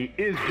confidence in me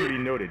is duly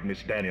noted,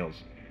 Miss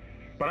Daniels.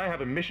 But I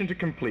have a mission to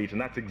complete, and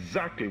that's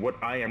exactly what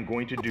I am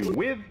going to do,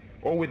 with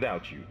or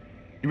without you.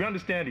 Do we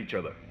understand each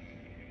other?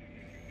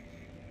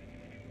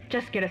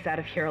 Just get us out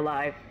of here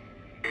alive.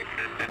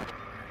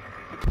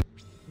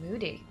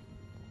 Moody.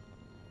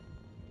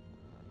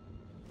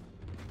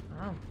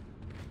 Wow.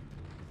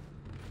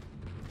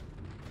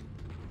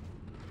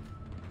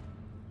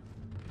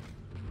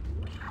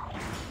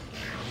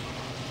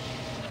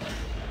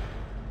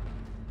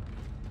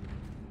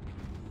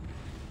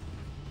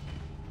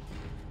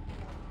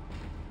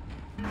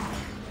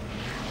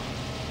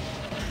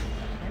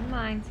 Never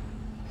mind.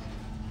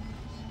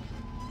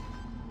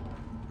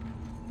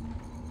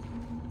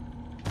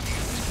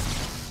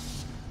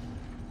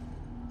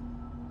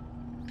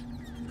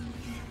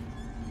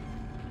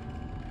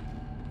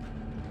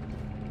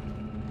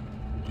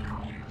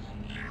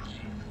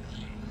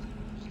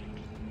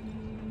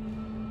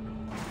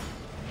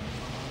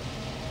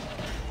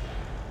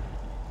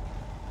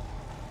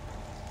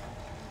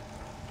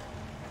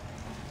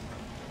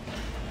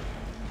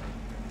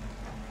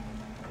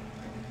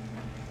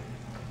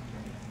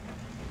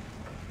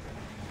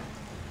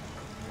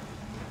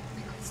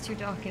 It's too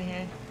dark in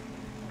here.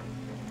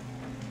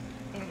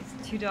 Yeah,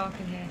 it's too dark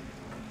in here.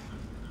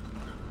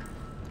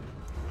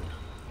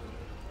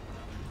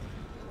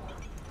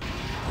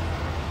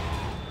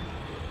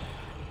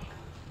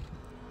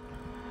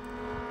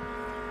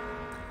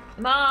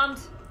 I'm armed.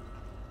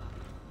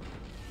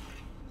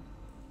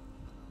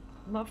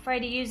 I'm not afraid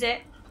to use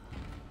it.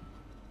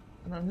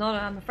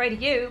 I'm afraid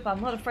of you, but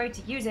I'm not afraid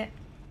to use it.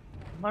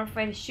 I'm not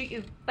afraid to shoot you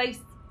in the face.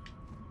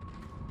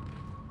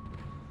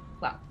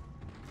 Well,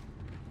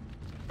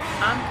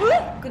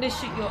 I'm gonna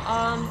shoot your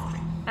arms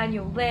and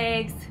your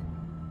legs.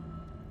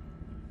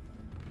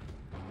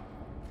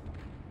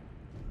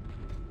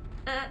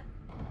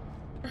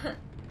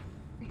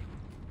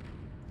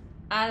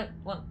 I don't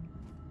want.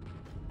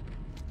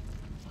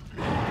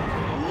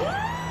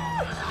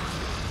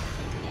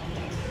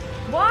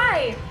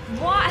 Why?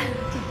 Why?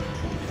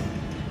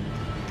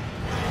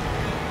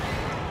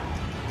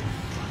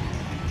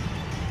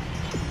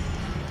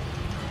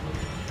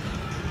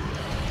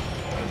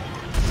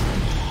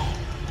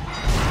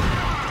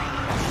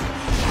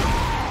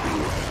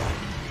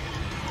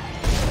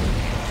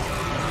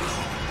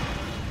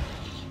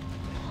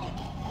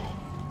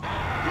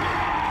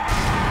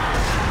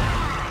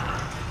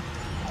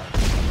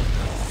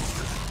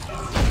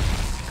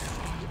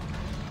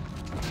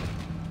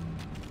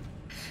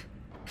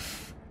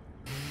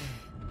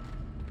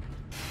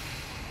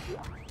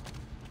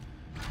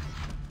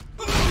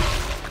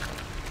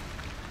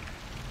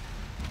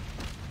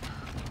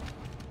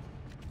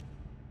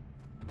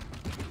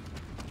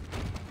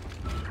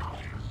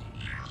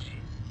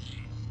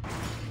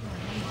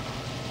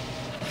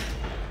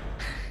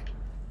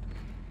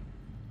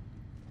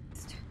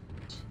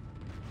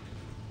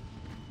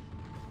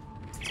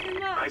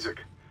 Isaac,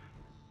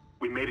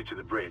 we made it to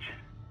the bridge.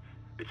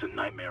 It's a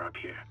nightmare up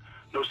here.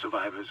 No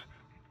survivors.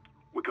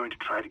 We're going to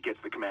try to get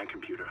to the command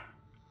computer.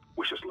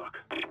 Wish us luck.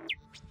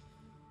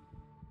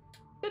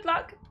 Good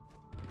luck.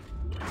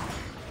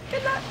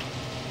 Good luck.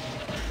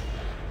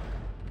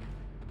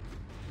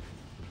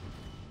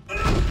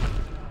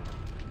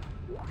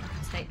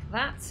 Take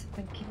that.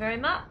 Thank you very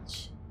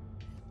much.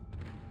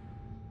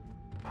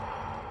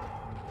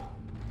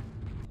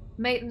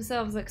 Make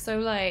themselves look so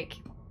like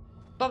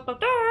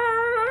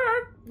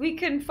we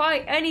can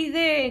fight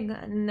anything,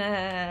 and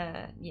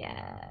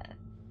yeah,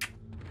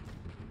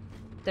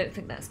 don't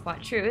think that's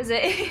quite true, is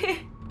it?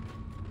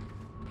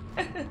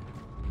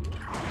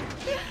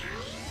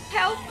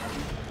 Help!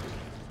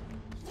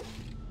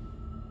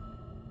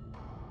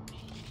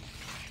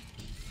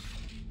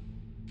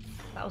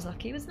 That was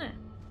lucky, wasn't it?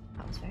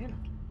 That was very lucky.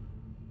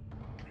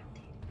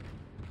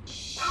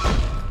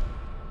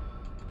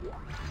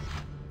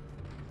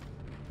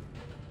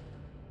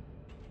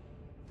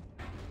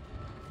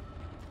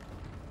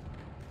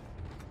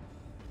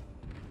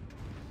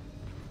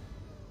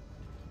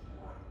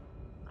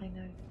 I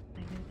know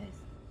this.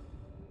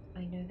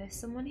 I know there's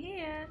someone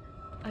here.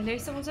 I know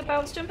someone's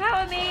about to jump out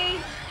at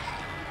me.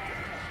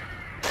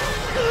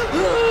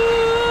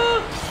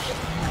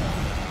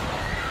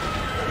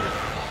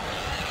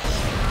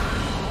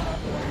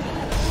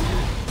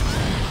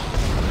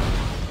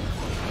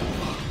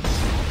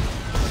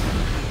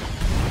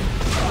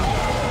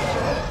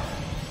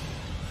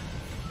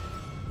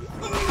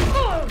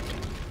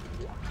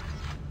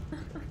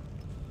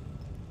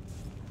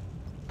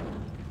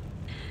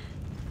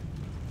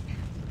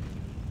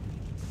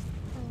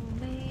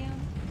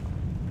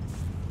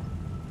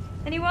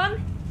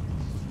 Anyone?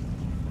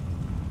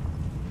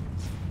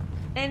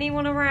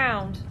 Anyone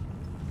around?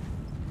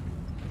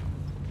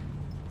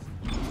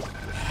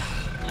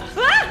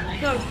 Ah!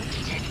 No.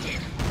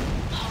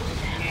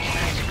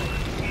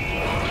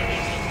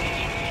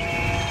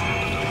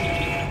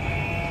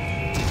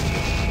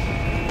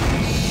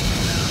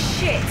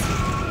 Shit.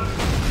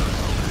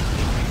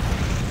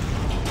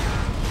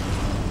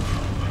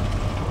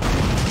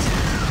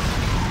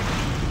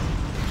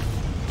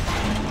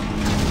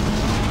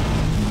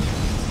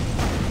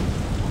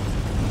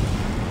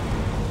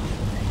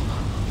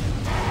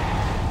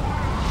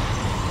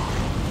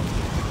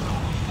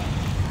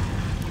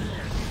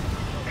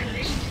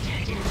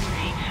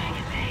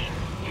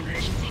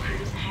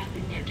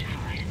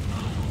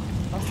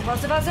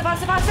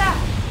 Faster!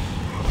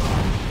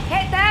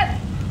 Hit them!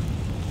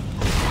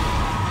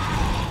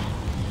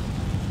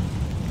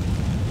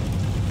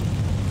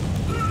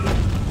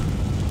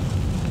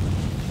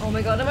 Oh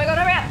my god, hurry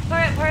up!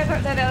 Hurry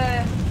up,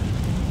 there.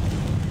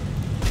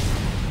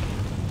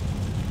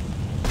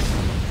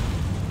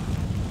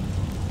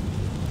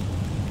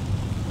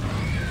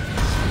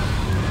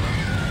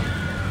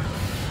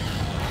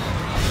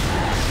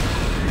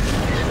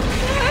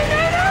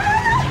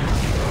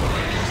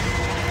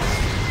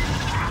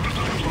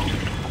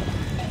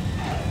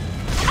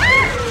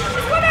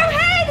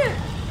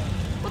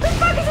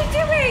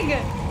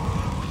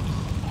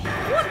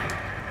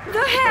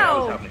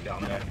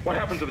 What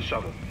happened to the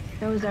shuttle?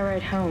 That was our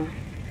ride home.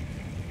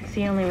 It's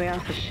the only way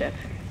off the ship.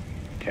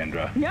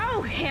 Kendra.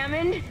 No,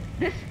 Hammond!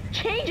 This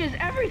changes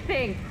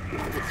everything!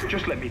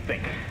 Just let me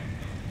think.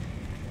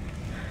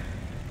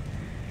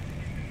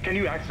 Can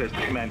you access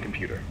the command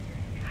computer?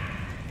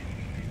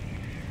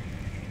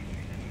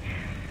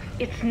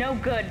 It's no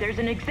good. There's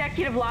an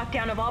executive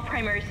lockdown of all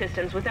primary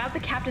systems. Without the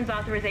captain's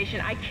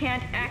authorization, I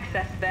can't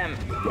access them.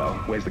 Well,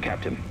 where's the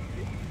captain?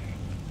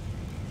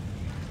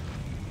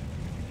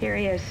 Here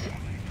he is.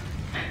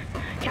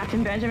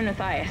 Captain Benjamin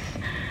Mathias.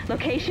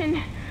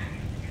 Location,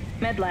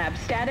 med lab.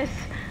 Status,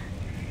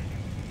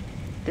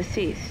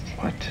 deceased.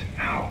 What?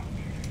 How?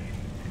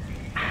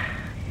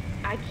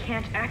 I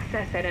can't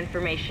access that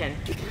information.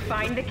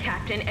 Find the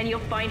captain and you'll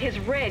find his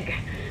rig.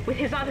 With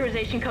his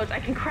authorization codes, I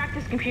can crack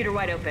this computer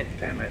wide open.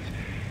 Damn it.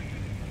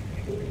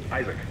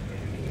 Isaac,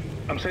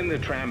 I'm sending the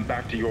tram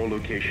back to your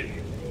location.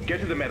 Get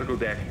to the medical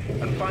deck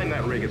and find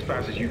that rig as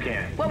fast as you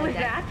can. What was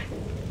that?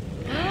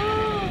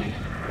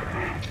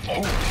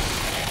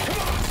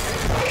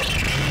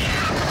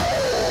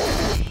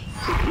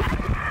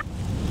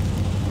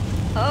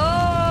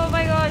 Oh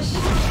my gosh.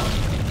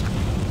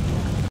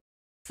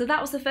 So that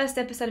was the first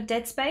episode of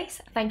Dead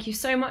Space. Thank you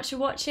so much for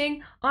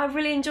watching. I've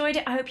really enjoyed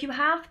it. I hope you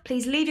have.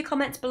 Please leave your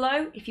comments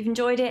below. If you've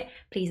enjoyed it,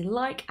 please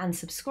like and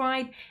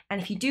subscribe.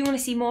 And if you do want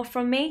to see more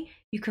from me,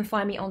 you can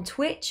find me on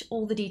Twitch.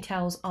 All the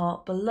details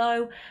are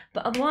below.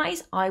 But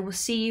otherwise, I will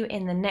see you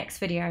in the next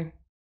video.